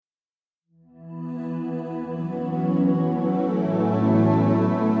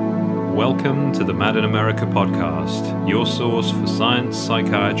Welcome to the Mad in America podcast, your source for science,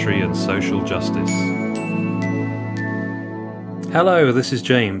 psychiatry, and social justice. Hello, this is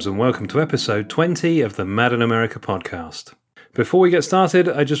James, and welcome to episode 20 of the Mad in America podcast. Before we get started,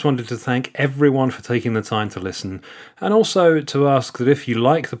 I just wanted to thank everyone for taking the time to listen, and also to ask that if you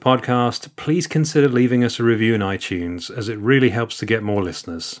like the podcast, please consider leaving us a review in iTunes, as it really helps to get more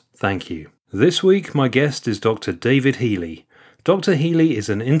listeners. Thank you. This week, my guest is Dr. David Healy. Dr. Healy is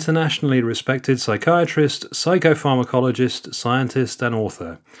an internationally respected psychiatrist, psychopharmacologist, scientist, and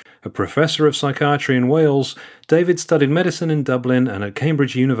author. A professor of psychiatry in Wales, David studied medicine in Dublin and at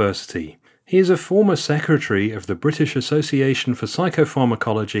Cambridge University. He is a former secretary of the British Association for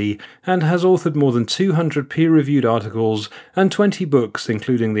Psychopharmacology and has authored more than 200 peer-reviewed articles and 20 books,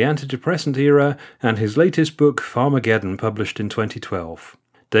 including The Antidepressant Era and his latest book, Pharmageddon, published in 2012.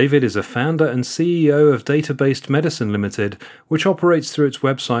 David is a founder and CEO of Data-Based Medicine Limited, which operates through its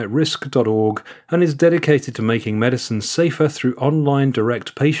website risk.org and is dedicated to making medicine safer through online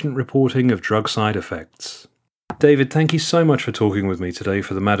direct patient reporting of drug side effects. David, thank you so much for talking with me today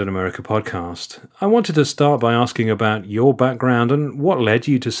for the Mad in America podcast. I wanted to start by asking about your background and what led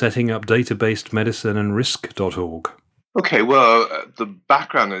you to setting up Data-Based Medicine and risk.org. Okay, well, the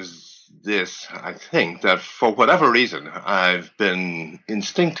background is this. I think that for whatever reason, I've been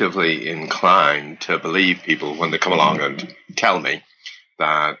instinctively inclined to believe people when they come along and tell me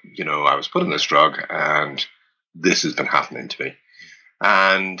that, I was put on this drug and this has been happening to me.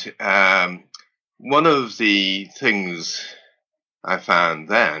 And one of the things I found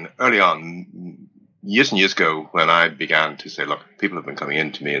then, early on, years and years ago, when I began to say, look, people have been coming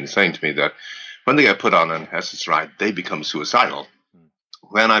in to me and saying to me that when they get put on an SSRI, they become suicidal.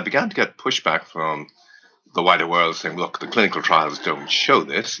 When I began to get pushback from the wider world saying, look, the clinical trials don't show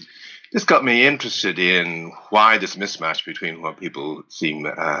this, this got me interested in why this mismatch between what people seem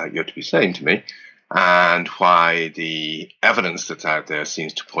to be saying to me and why the evidence that's out there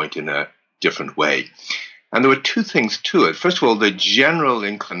seems to point in a different way. And there were two things to it. First of all, the general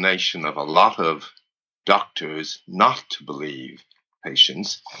inclination of a lot of doctors not to believe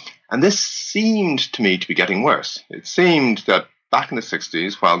patients. And this seemed to me to be getting worse. It seemed that back in the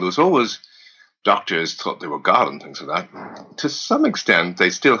 60s, while there was always doctors thought they were God and things like that, to some extent, they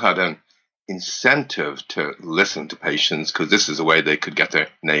still had an incentive to listen to patients because this is a way they could get their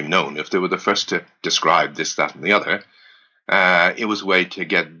name known. If they were the first to describe this, that, and the other, it was a way to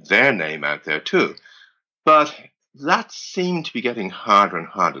get their name out there too. But that seemed to be getting harder and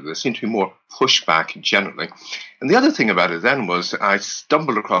harder. There seemed to be more pushback generally. And the other thing about it then was I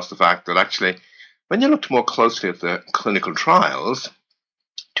stumbled across the fact that actually, when you looked more closely at the clinical trials,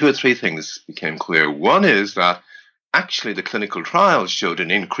 two or three things became clear. One is that actually the clinical trials showed an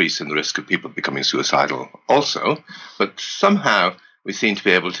increase in the risk of people becoming suicidal also, but somehow we seem to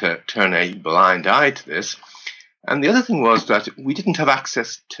be able to turn a blind eye to this. And the other thing was that we didn't have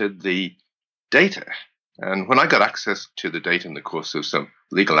access to the data. And when I got access to the data in the course of some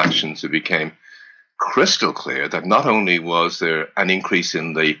legal actions, it became crystal clear that not only was there an increase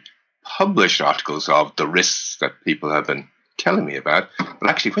in the published articles of the risks that people have been telling me about, but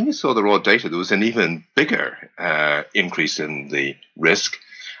actually when you saw the raw data, there was an even bigger increase in the risk.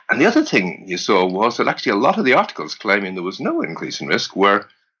 And the other thing you saw was that actually a lot of the articles claiming there was no increase in risk were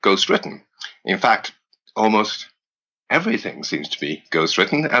ghostwritten. In fact, almost everything seems to be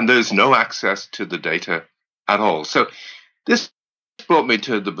ghostwritten, and there's no access to the data at all. So this brought me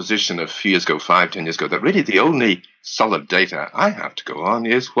to the position a few years ago, 5-10 years ago, that really the only solid data I have to go on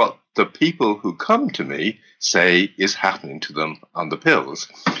is what the people who come to me say is happening to them on the pills.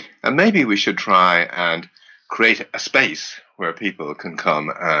 And maybe we should try and create a space where people can come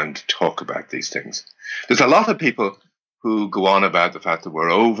and talk about these things. There's a lot of people who go on about the fact that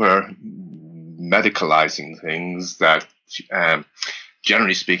we're over medicalizing things, that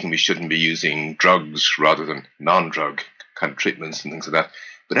generally speaking, we shouldn't be using drugs rather than non-drug kind of treatments and things like that.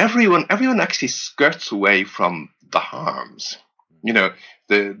 But everyone actually skirts away from the harms. When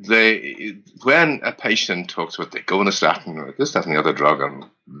a patient talks about they go on a statin or this, that, and the other drug, and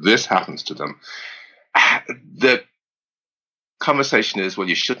this happens to them, the conversation is, well,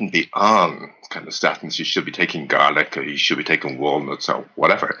 you shouldn't be on kind of statins. You should be taking garlic, or you should be taking walnuts, or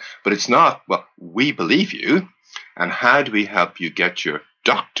whatever. But it's not, well, we believe you, and how do we help you get your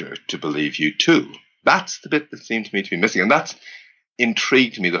doctor to believe you too? That's the bit that seemed to me to be missing, and that's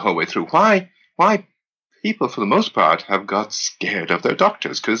intrigued me the whole way through. Why people, for the most part, have got scared of their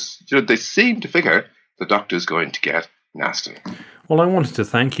doctors, because they seem to figure the doctor's going to get nasty. Well, I wanted to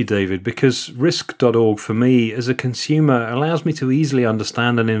thank you, David, because risk.org for me as a consumer allows me to easily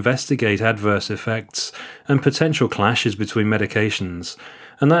understand and investigate adverse effects and potential clashes between medications.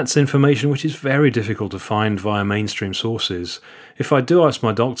 And that's information which is very difficult to find via mainstream sources. If I do ask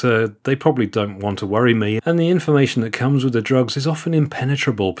my doctor, they probably don't want to worry me, and the information that comes with the drugs is often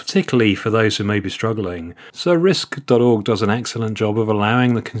impenetrable, particularly for those who may be struggling. So risk.org does an excellent job of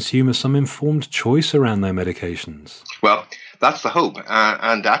allowing the consumer some informed choice around their medications. Well, that's the hope.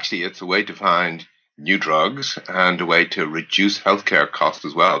 And actually, it's a way to find new drugs and a way to reduce healthcare costs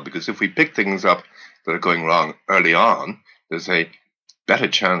as well. Because if we pick things up that are going wrong early on, there's a better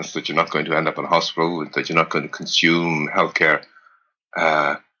chance that you're not going to end up in hospital, that you're not going to consume healthcare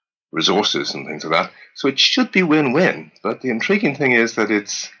resources and things like that. So it should be win-win. But the intriguing thing is that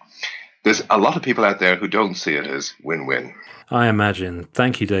there's a lot of people out there who don't see it as win-win. I imagine.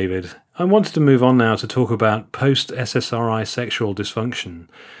 Thank you, David. I wanted to move on now to talk about post-SSRI sexual dysfunction.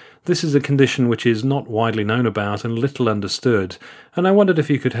 This is a condition which is not widely known about and little understood, and I wondered if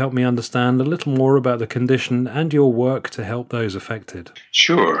you could help me understand a little more about the condition and your work to help those affected.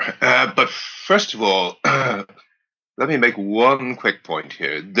 Sure. But first of all, let me make one quick point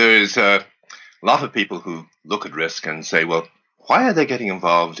here. There's a lot of people who look at risk and say, well, why are they getting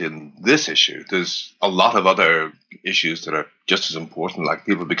involved in this issue? There's a lot of other issues that are just as important, like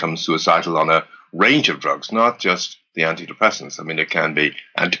people become suicidal on a range of drugs, not just the antidepressants. I mean, it can be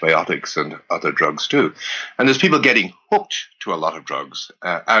antibiotics and other drugs too. And there's people getting hooked to a lot of drugs.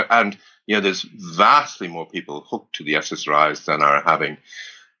 And there's vastly more people hooked to the SSRIs than are having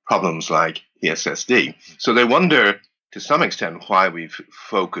problems like PSSD. So they wonder, to some extent, why we've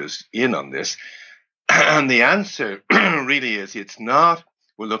focused in on this. And the answer really is it's not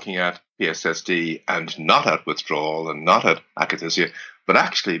we're looking at PSSD and not at withdrawal and not at akathisia, but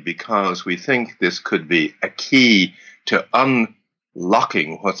actually because we think this could be a key to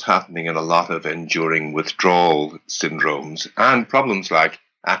unlocking what's happening in a lot of enduring withdrawal syndromes and problems like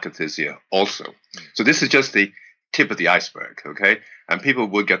akathisia also. So this is just the tip of the iceberg, okay? And people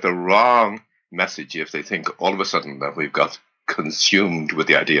would get the wrong message if they think all of a sudden that we've got consumed with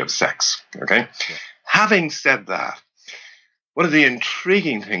the idea of sex, okay? Yeah. Having said that, one of the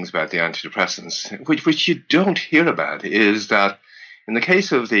intriguing things about the antidepressants, which you don't hear about, is that in the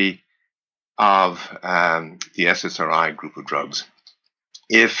case of the SSRI group of drugs,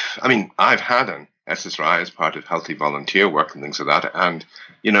 I've had an SSRI as part of healthy volunteer work and things like that, and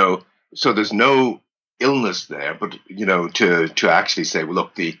so there's no illness there, but to actually say, well,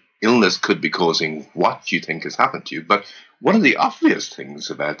 look, the illness could be causing what you think has happened to you. But one of the obvious things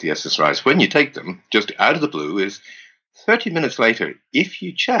about the SSRIs, when you take them, just out of the blue, is 30 minutes later, if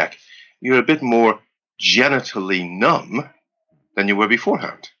you check, you're a bit more genitally numb than you were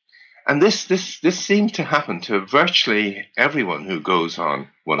beforehand. And this seems to happen to virtually everyone who goes on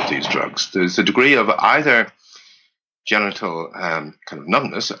one of these drugs. There's a degree of either genital kind of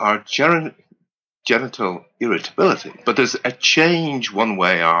numbness or genital irritability, but there's a change one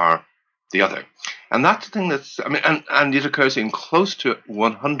way or the other. And that's the thing that's, and it occurs in close to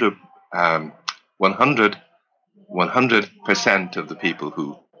 100% of the people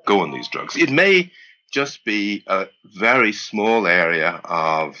who go on these drugs. It may just be a very small area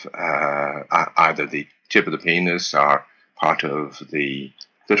of either the tip of the penis or part of the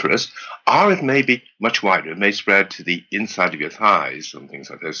clitoris, or it may be much wider. It may spread to the inside of your thighs and things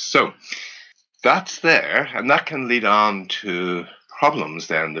like this. So that's there, and that can lead on to problems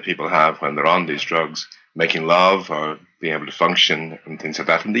then that people have when they're on these drugs, making love or being able to function and things like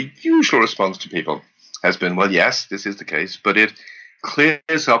that. And the usual response to people has been, well, yes, this is the case, but it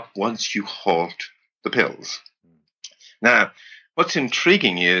clears up once you halt the pills. Now, what's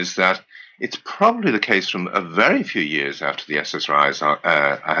intriguing is that it's probably the case from a very few years after the SSRIs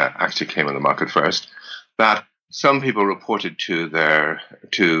actually came on the market first, that some people reported to the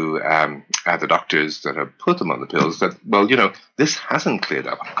doctors that have put them on the pills that, well, this hasn't cleared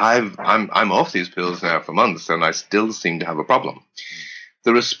up. I'm off these pills now for months and I still seem to have a problem.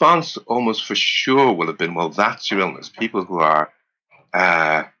 The response almost for sure will have been, well, that's your illness. People who are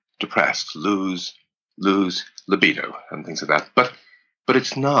depressed lose libido and things like that. But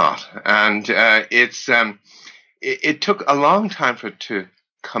it's not. And it took a long time for it to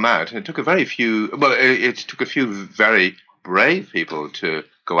come out. It took it took a few very brave people to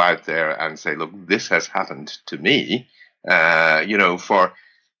go out there and say, look, this has happened to me, for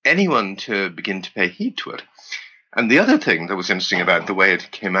anyone to begin to pay heed to it. And the other thing that was interesting about the way it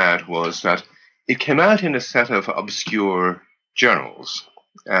came out was that it came out in a set of obscure journals.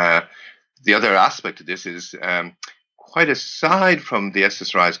 The other aspect of this is, quite aside from the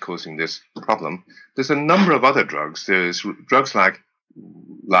SSRIs causing this problem, there's a number of other drugs. There's drugs like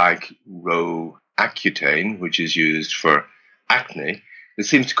Roaccutane, which is used for acne. It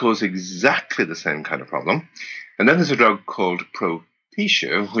seems to cause exactly the same kind of problem. And then there's a drug called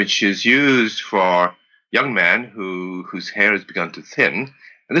alopecia, which is used for young men whose hair has begun to thin.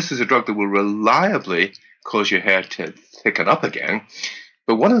 And this is a drug that will reliably cause your hair to thicken up again.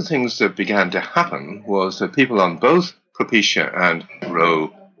 But one of the things that began to happen was that people on both Propecia and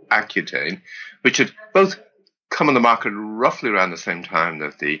Roaccutane, which had both come on the market roughly around the same time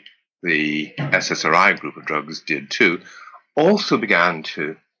that the SSRI group of drugs did too, also began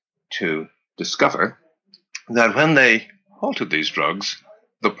to discover that when they halted these drugs,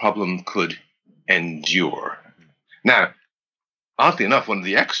 the problem could endure. Now, oddly enough, one of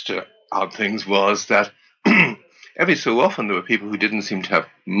the extra odd things was that every so often there were people who didn't seem to have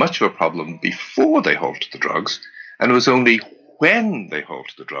much of a problem before they halted the drugs, and it was only when they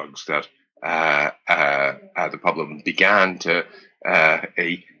halted the drugs that the problem began to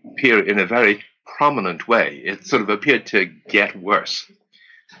appear in a very prominent way. It sort of appeared to get worse.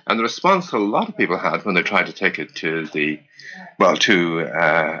 And the response a lot of people had when they tried to take it to the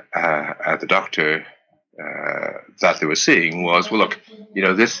doctor that they were seeing was, well, look,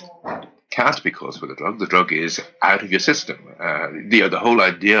 this can't be caused by the drug. The drug is out of your system. The whole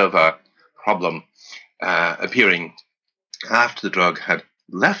idea of a problem appearing after the drug had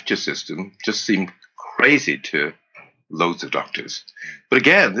left your system just seemed crazy to loads of doctors. But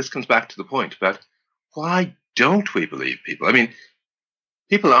again, this comes back to the point about why don't we believe people? I mean,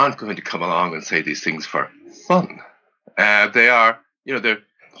 people aren't going to come along and say these things for fun. They're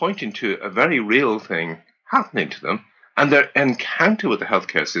pointing to a very real thing happening to them. And their encounter with the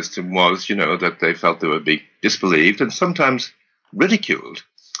healthcare system was, that they felt they would be disbelieved and sometimes ridiculed,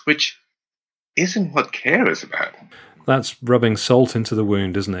 which isn't what care is about. That's rubbing salt into the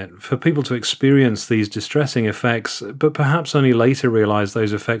wound, isn't it? For people to experience these distressing effects, but perhaps only later realise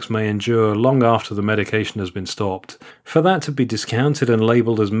those effects may endure long after the medication has been stopped. For that to be discounted and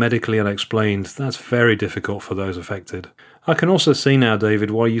labelled as medically unexplained, that's very difficult for those affected. I can also see now,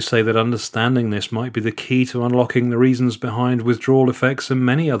 David, why you say that understanding this might be the key to unlocking the reasons behind withdrawal effects and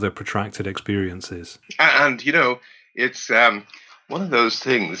many other protracted experiences. And, it's one of those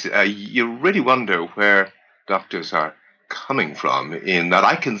things, you really wonder where doctors are coming from, in that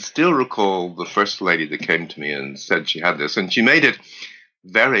I can still recall the first lady that came to me and said she had this, and she made it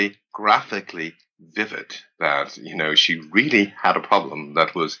very graphically vivid that, she really had a problem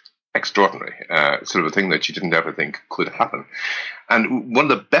that was extraordinary, sort of a thing that she didn't ever think could happen. And one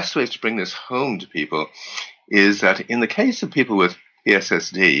of the best ways to bring this home to people is that in the case of people with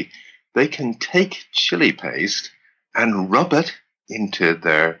PSSD, they can take chili paste and rub it into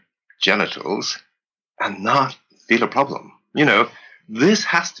their genitals and not feel a problem. This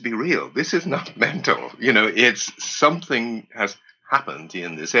has to be real. This is not mental. It's something has happened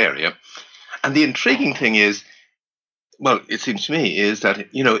in this area. And the intriguing thing is, well, it seems to me, is that,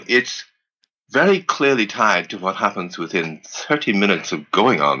 it's very clearly tied to what happens within 30 minutes of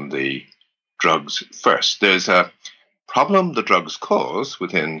going on the drugs first. There's a problem the drugs cause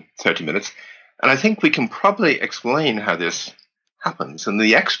within 30 minutes, and I think we can probably explain how this happens. And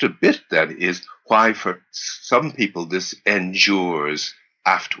the extra bit then is why for some people this endures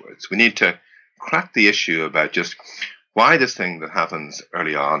afterwards. We need to crack the issue about just why this thing that happens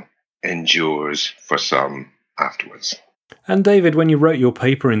early on endures for some afterwards. And David, when you wrote your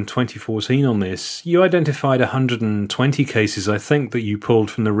paper in 2014 on this, you identified 120 cases, I think, that you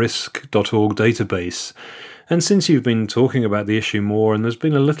pulled from the risk.org database. And since you've been talking about the issue more and there's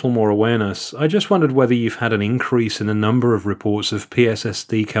been a little more awareness, I just wondered whether you've had an increase in the number of reports of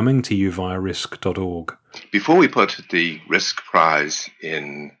PSSD coming to you via risk.org. Before we put the Risk Prize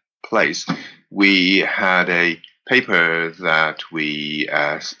in place, we had a paper that we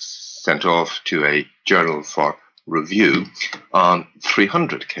sent off to a journal for review on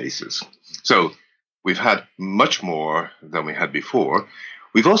 300 cases. So we've had much more than we had before.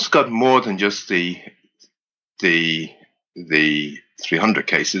 We've also got more than just the 300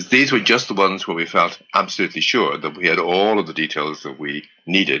 cases. These were just the ones where we felt absolutely sure that we had all of the details that we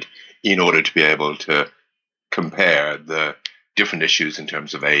needed in order to be able to compare the different issues in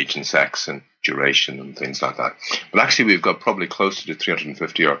terms of age and sex and duration and things like that. But actually, we've got probably closer to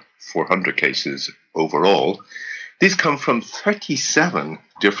 350 or 400 cases overall. These come from 37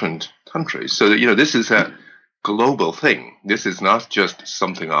 different countries. So, this is a global thing. This is not just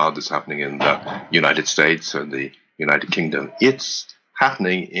something odd that's happening in the United States or the United Kingdom. It's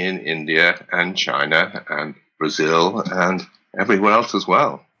happening in India and China and Brazil and everywhere else as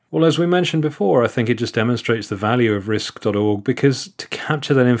well. Well, as we mentioned before, I think it just demonstrates the value of risk.org, because to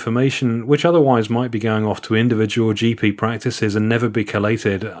capture that information, which otherwise might be going off to individual GP practices and never be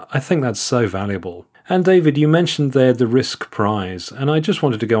collated, I think that's so valuable. And David, you mentioned there the risk prize, and I just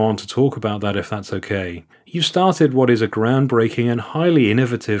wanted to go on to talk about that if that's okay. You started what is a groundbreaking and highly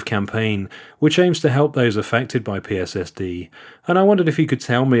innovative campaign which aims to help those affected by PSSD, and I wondered if you could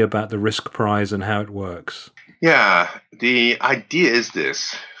tell me about the risk prize and how it works. Yeah, the idea is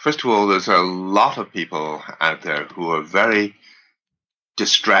this. First of all, there's a lot of people out there who are very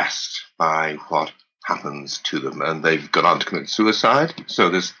distressed by what happens to them, and they've gone on to commit suicide. So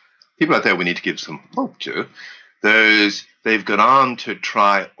there's people out there we need to give some hope to. They've gone on to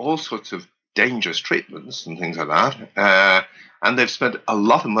try all sorts of dangerous treatments and things like that, and they've spent a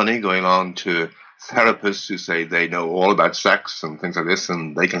lot of money going on to therapists who say they know all about sex and things like this,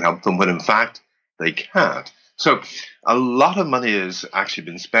 and they can help them, when in fact they can't. So a lot of money has actually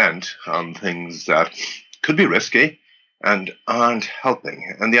been spent on things that could be risky and aren't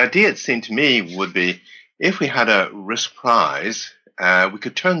helping. And the idea, it seemed to me, would be if we had a risk prize, we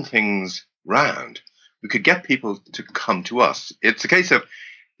could turn things round. We could get people to come to us. It's a case of,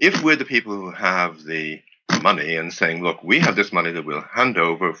 if we're the people who have the money and saying, look, we have this money that we'll hand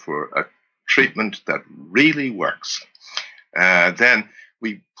over for a treatment that really works, then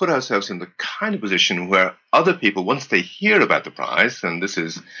we put ourselves in the kind of position where other people, once they hear about the prize, and this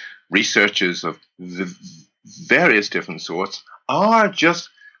is researchers of various different sorts, are just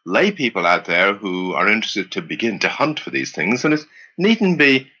lay people out there who are interested to begin to hunt for these things. And it needn't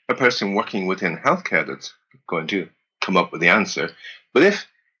be a person working within healthcare that's going to come up with the answer. But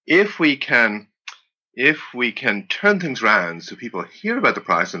if we can turn things around so people hear about the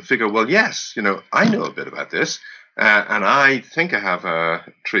price and figure, well, yes, I know a bit about this, and I think I have a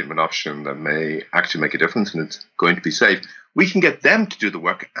treatment option that may actually make a difference and it's going to be safe, we can get them to do the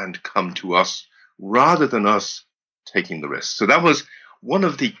work and come to us rather than us taking the risk. So that was one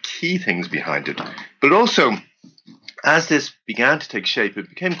of the key things behind it. But also, as this began to take shape, it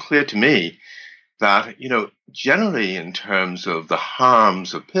became clear to me that, generally in terms of the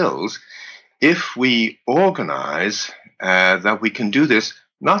harms of pills, if we organize that we can do this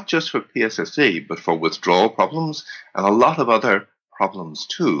not just for PSSD, but for withdrawal problems and a lot of other problems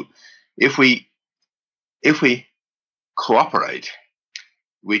too. If we cooperate,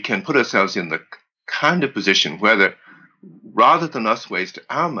 we can put ourselves in the kind of position where rather than us waste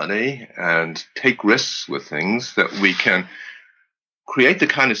our money and take risks with things, that we can create the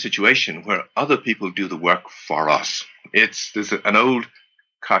kind of situation where other people do the work for us. There's an old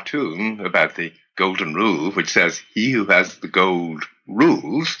cartoon about the golden rule, which says he who has the gold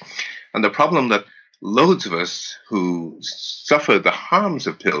rules. And the problem that loads of us who suffer the harms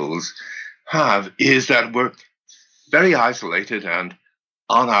of pills have is that we're very isolated and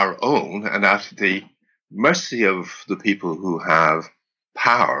on our own and at the mercy of the people who have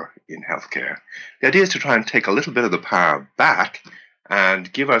power in healthcare. The idea is to try and take a little bit of the power back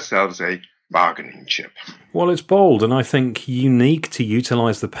and give ourselves a bargaining chip. Well, it's bold and I think unique to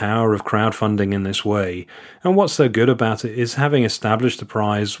utilise the power of crowdfunding in this way. And what's so good about it is, having established a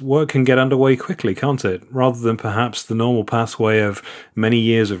prize, work can get underway quickly, can't it? Rather than perhaps the normal pathway of many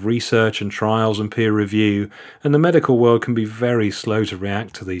years of research and trials and peer review, and the medical world can be very slow to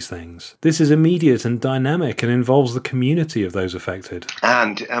react to these things. This is immediate and dynamic and involves the community of those affected.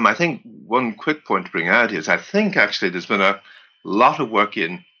 And I think one quick point to bring out is I think actually there's been a lot of work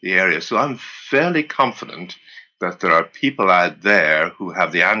in the area. So I'm fairly confident that there are people out there who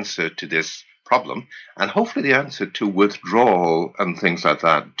have the answer to this problem, and hopefully the answer to withdrawal and things like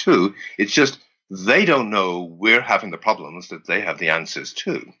that too. It's just they don't know we're having the problems that they have the answers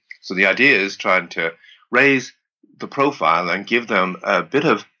to. So the idea is trying to raise the profile and give them a bit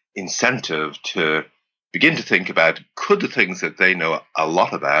of incentive to begin to think about, could the things that they know a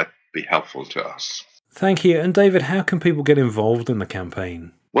lot about be helpful to us? Thank you. And David, how can people get involved in the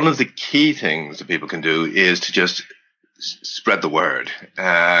campaign? One of the key things that people can do is to just spread the word.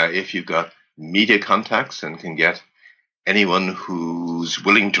 If you've got media contacts and can get anyone who's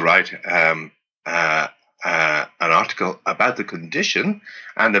willing to write an article about the condition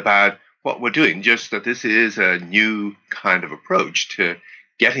and about what we're doing, just that this is a new kind of approach to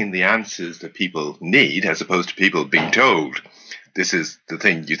getting the answers that people need, as opposed to people being told, this is the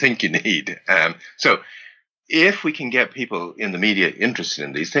thing you think you need. So if we can get people in the media interested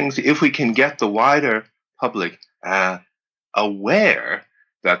in these things, if we can get the wider public aware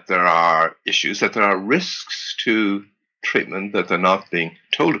that there are issues, that there are risks to treatment that they're not being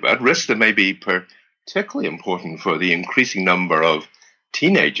told about, risks that may be particularly important for the increasing number of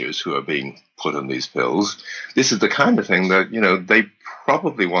teenagers who are being put on these pills, this is the kind of thing that, they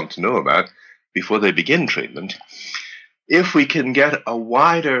probably want to know about before they begin treatment. If we can get a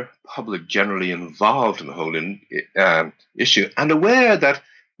wider public generally involved in the whole issue and aware that,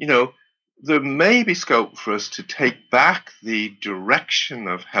 there may be scope for us to take back the direction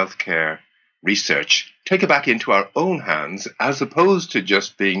of healthcare research, take it back into our own hands, as opposed to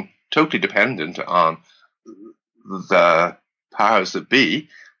just being totally dependent on the powers that be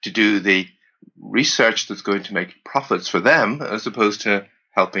to do the research that's going to make profits for them, as opposed to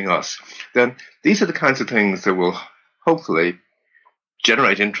helping us. Then these are the kinds of things that will hopefully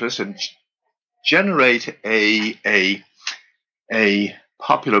generate interest and generate a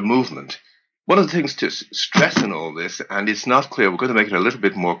popular movement. One of the things to stress in all this, and it's not clear, we're going to make it a little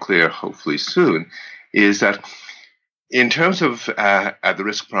bit more clear hopefully soon, is that in terms of the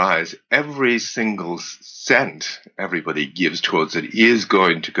risk prize, every single cent everybody gives towards it is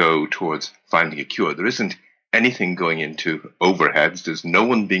going to go towards finding a cure. There isn't anything going into overheads. There's no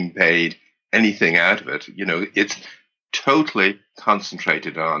one being paid anything out of it. It's totally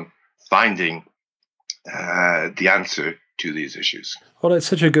concentrated on finding the answer to these issues. Well, it's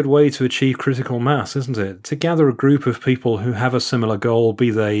such a good way to achieve critical mass, isn't it? To gather a group of people who have a similar goal,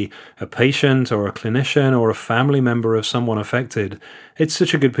 be they a patient or a clinician or a family member of someone affected. It's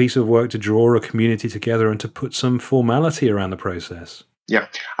such a good piece of work to draw a community together and to put some formality around the process. Yeah,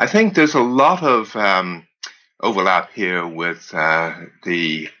 I think there's a lot of overlap here with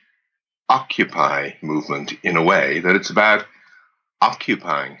the Occupy movement in a way, that it's about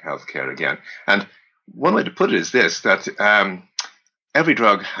occupying healthcare again. And one way to put it is this, that every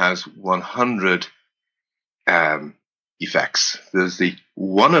drug has 100 effects. There's the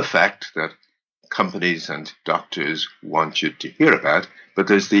one effect that companies and doctors want you to hear about, but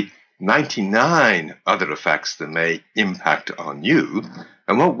there's the 99 other effects that may impact on you.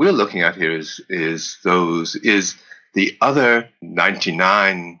 And what we're looking at here is the other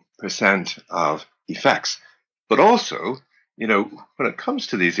 99% of effects. But also, when it comes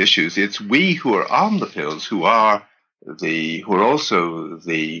to these issues, it's we who are on the pills who are also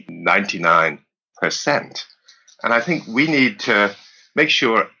the 99%. And I think we need to make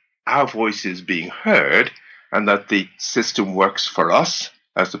sure our voice is being heard and that the system works for us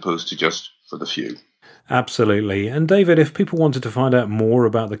as opposed to just for the few. Absolutely. And David, if people wanted to find out more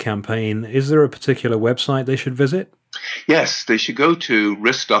about the campaign, is there a particular website they should visit? Yes, they should go to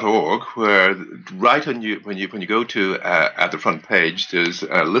risk.org, where right when you go to at the front page, there's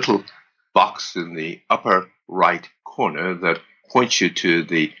a little box in the upper right corner that points you to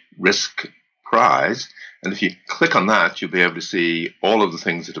the risk prize. And if you click on that, you'll be able to see all of the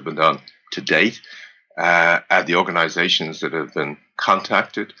things that have been done to date, at the organizations that have been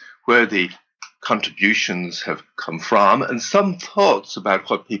contacted, where the contributions have come from, and some thoughts about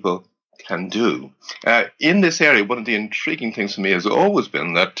what people can do. In this area, one of the intriguing things for me has always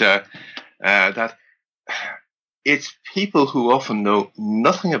been that it's people who often know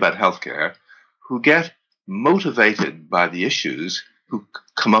nothing about healthcare who get motivated by the issues, who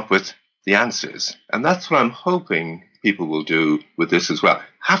come up with the answers. And that's what I'm hoping people will do with this as well.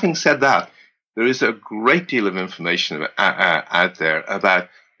 Having said that, there is a great deal of information out there about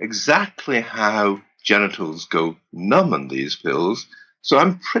exactly how genitals go numb on these pills. So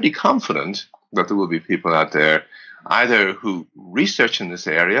I'm pretty confident that there will be people out there either who research in this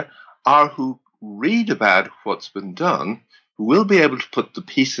area or who read about what's been done, who will be able to put the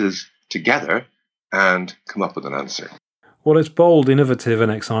pieces together and come up with an answer. Well, it's bold, innovative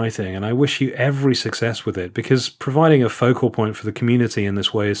and exciting, and I wish you every success with it, because providing a focal point for the community in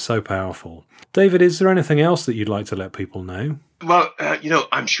this way is so powerful. David, is there anything else that you'd like to let people know? Well,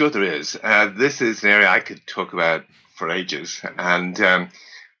 I'm sure there is. This is an area I could talk about for ages. And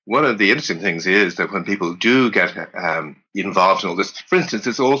one of the interesting things is that when people do get involved in all this, for instance,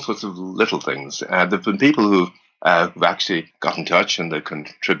 there's all sorts of little things. There have been people who've actually got in touch and they've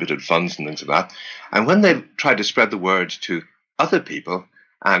contributed funds and things like that. And when they've tried to spread the word to other people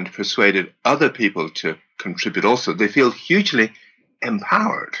and persuaded other people to contribute also, they feel hugely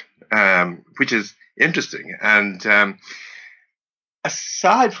empowered, which is interesting. And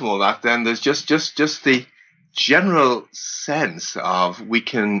aside from all that, then there's just the general sense of when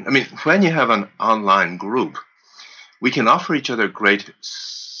you have an online group, we can offer each other great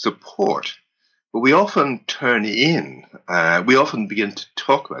support. But we often turn in, we often begin to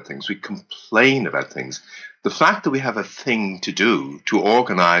talk about things, we complain about things. The fact that we have a thing to do, to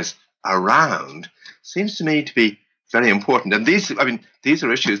organize around, seems to me to be very important. And these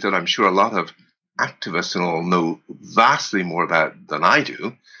are issues that I'm sure a lot of activists and all know vastly more about than I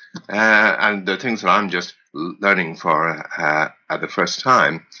do. And the things that I'm just learning for at the first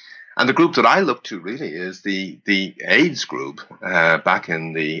time. And the group that I look to really is the AIDS group back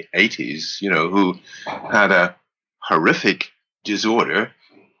in the 80s, who had a horrific disorder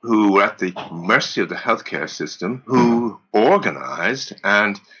who were at the mercy of the healthcare system, who organized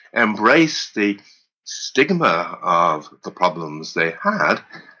and embraced the stigma of the problems they had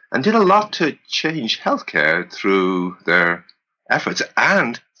and did a lot to change healthcare through their efforts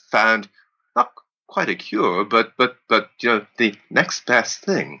and found not quite a cure, but the next best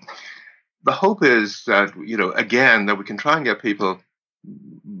thing. The hope is that, again, that we can try and get people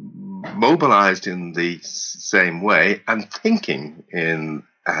mobilized in the same way and thinking in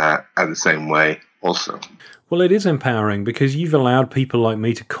the same way also. Well, it is empowering because you've allowed people like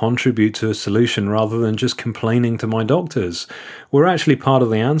me to contribute to a solution rather than just complaining to my doctors. We're actually part of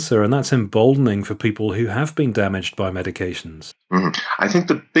the answer, and that's emboldening for people who have been damaged by medications. Mm-hmm. I think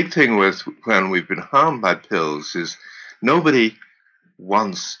the big thing with when we've been harmed by pills is nobody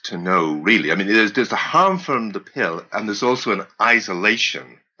wants to know, really. I mean, there's the harm from the pill, and there's also an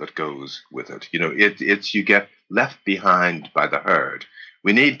isolation that goes with it. It's you get left behind by the herd.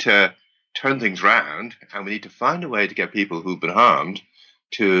 We need to turn things round, and we need to find a way to get people who've been harmed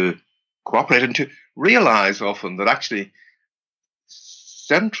to cooperate and to realize often that actually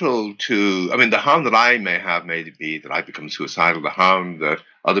central to, the harm that I may have may be that I become suicidal. The harm that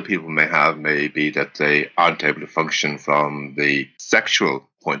other people may have may be that they aren't able to function from the sexual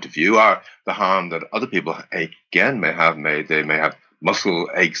point of view, or the harm that other people, again, may have muscle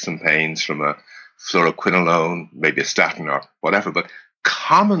aches and pains from a fluoroquinolone, maybe a statin or whatever. But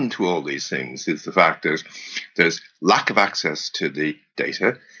common to all these things is the fact there's lack of access to the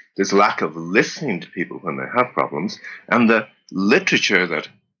data, there's lack of listening to people when they have problems, and the literature that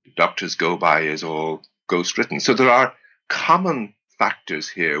doctors go by is all ghost-written. So there are common factors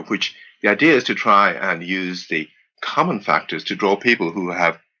here, which the idea is to try and use the common factors to draw people who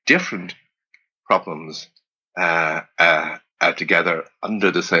have different problems together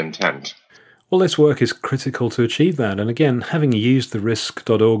under the same tent. Well, this work is critical to achieve that, and again, having used the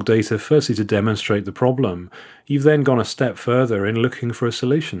risk.org data firstly to demonstrate the problem, you've then gone a step further in looking for a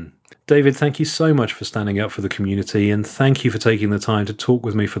solution. David, thank you so much for standing up for the community, and thank you for taking the time to talk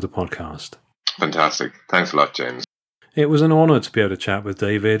with me for the podcast. Fantastic. Thanks a lot, James. It was an honour to be able to chat with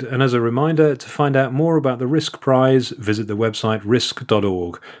David, and as a reminder, to find out more about the Risk Prize, visit the website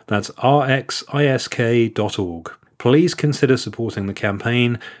risk.org. That's rxisk.org. Please consider supporting the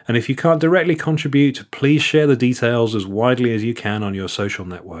campaign, and if you can't directly contribute, please share the details as widely as you can on your social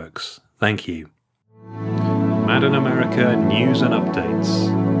networks. Thank you. Mad in America News and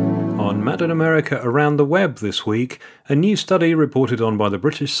Updates. On Mad in America Around the Web this week, a new study reported on by the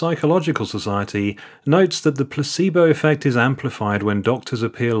British Psychological Society notes that the placebo effect is amplified when doctors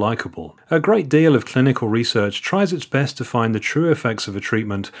appear likeable. A great deal of clinical research tries its best to find the true effects of a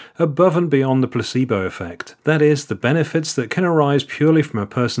treatment above and beyond the placebo effect. That is, the benefits that can arise purely from a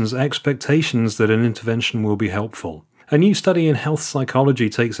person's expectations that an intervention will be helpful. A new study in health psychology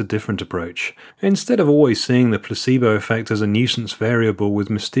takes a different approach. Instead of always seeing the placebo effect as a nuisance variable with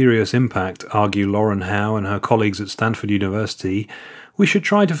mysterious impact, argue Lauren Howe and her colleagues at Stanford University, we should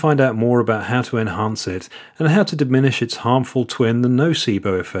try to find out more about how to enhance it and how to diminish its harmful twin, the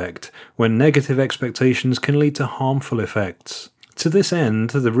nocebo effect, when negative expectations can lead to harmful effects. To this end,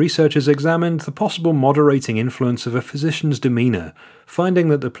 the researchers examined the possible moderating influence of a physician's demeanour, finding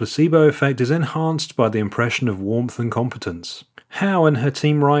that the placebo effect is enhanced by the impression of warmth and competence. Howe and her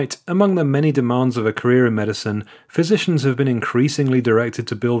team write, among the many demands of a career in medicine, physicians have been increasingly directed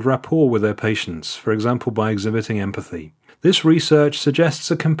to build rapport with their patients, for example by exhibiting empathy. This research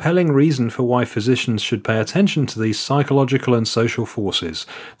suggests a compelling reason for why physicians should pay attention to these psychological and social forces.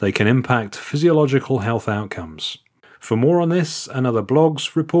 They can impact physiological health outcomes. For more on this and other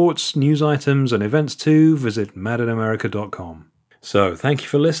blogs, reports, news items and events too, visit madinamerica.com. So, thank you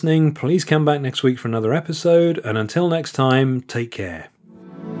for listening. Please come back next week for another episode, and until next time, take care.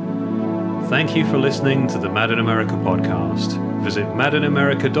 Thank you for listening to the Mad in America podcast. Visit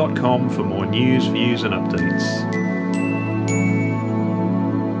madinamerica.com for more news, views and updates.